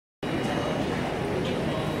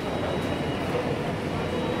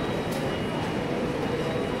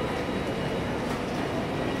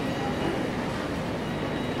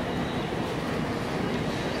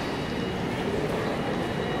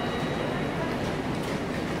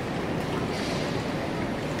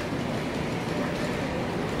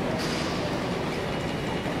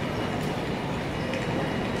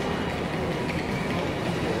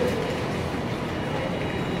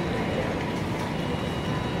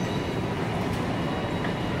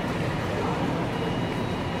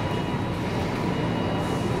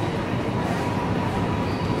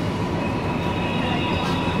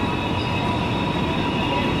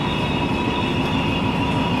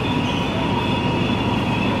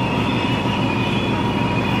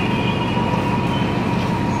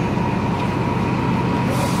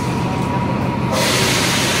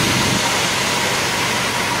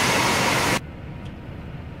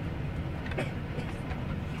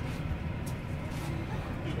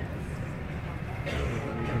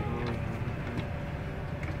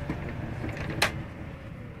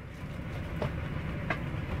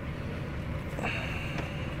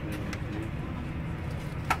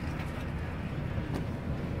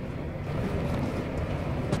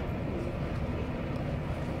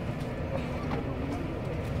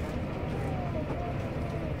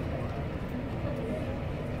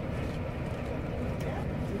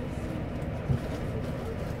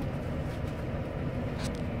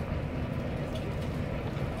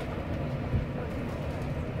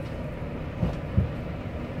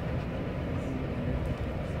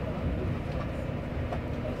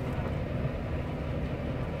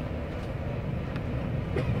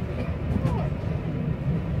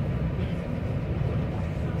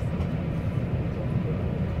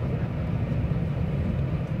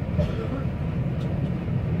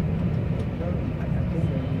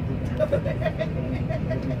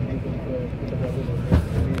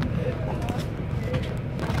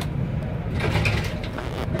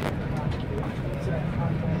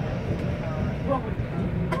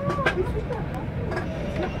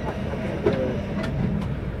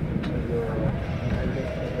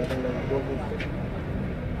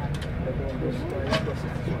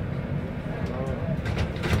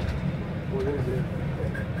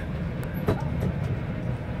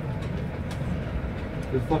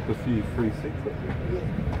There's like a few free seats up there.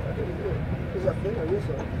 Yeah. Is that thing on your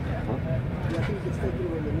side? Huh? Yeah, I think it's taken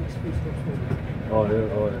when the next few stops for me. Oh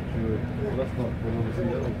yeah, sure. Well, that's not the one to see.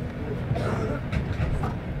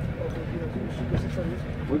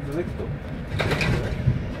 When's the next stop?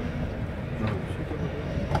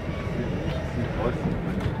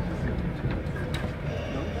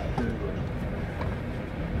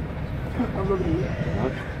 I'm not going to eat.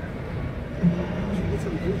 Huh? Should we get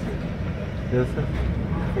some drinks? Yes, sir.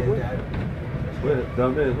 Where?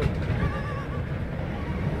 Down there, look.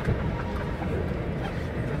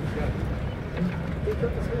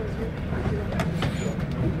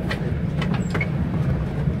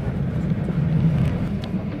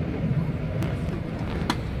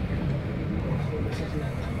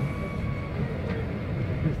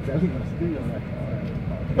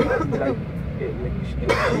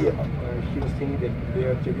 She was thinking that they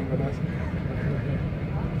are checking on us.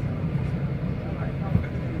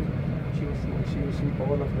 She was seeing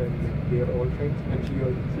all of them, like they are all friends, and she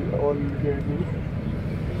all looking at me.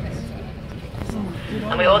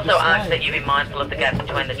 And we also ask that you be mindful of the gap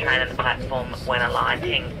between the train and the platform when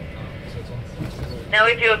alighting. Now,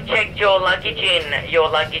 if you have checked your luggage in, your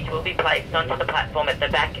luggage will be placed onto the platform at the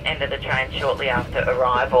back end of the train shortly after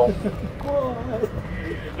arrival.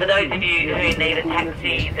 For those of you who need a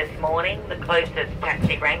taxi this morning, the closest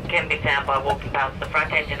taxi rank can be found by walking past the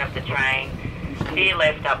front engine of the train, steer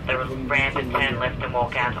left up the ramp and turn left and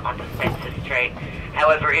walk out onto Spencer Street.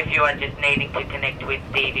 However, if you are just needing to connect with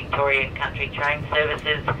the Victorian Country train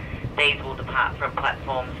services, these will depart from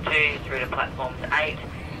platforms 2 through to platforms 8,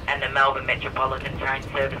 and the Melbourne Metropolitan train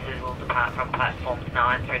services will depart from platforms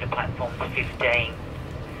 9 through to platforms 15.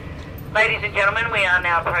 Ladies and gentlemen, we are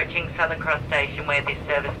now approaching Southern Cross Station where this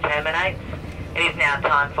service terminates. It is now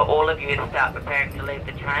time for all of you to start preparing to leave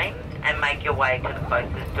the train and make your way to the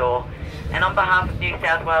closest door. And on behalf of New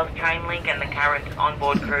South Wales Trainlink and the current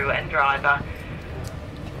onboard crew and driver,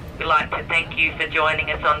 we'd like to thank you for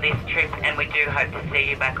joining us on this trip, and we do hope to see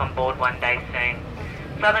you back on board one day soon.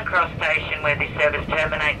 Southern Cross Station where this service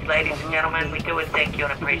terminates, ladies and gentlemen, we do thank you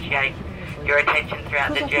and appreciate your attention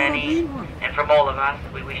throughout the journey, and from all of us,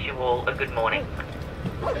 we wish you all a good morning.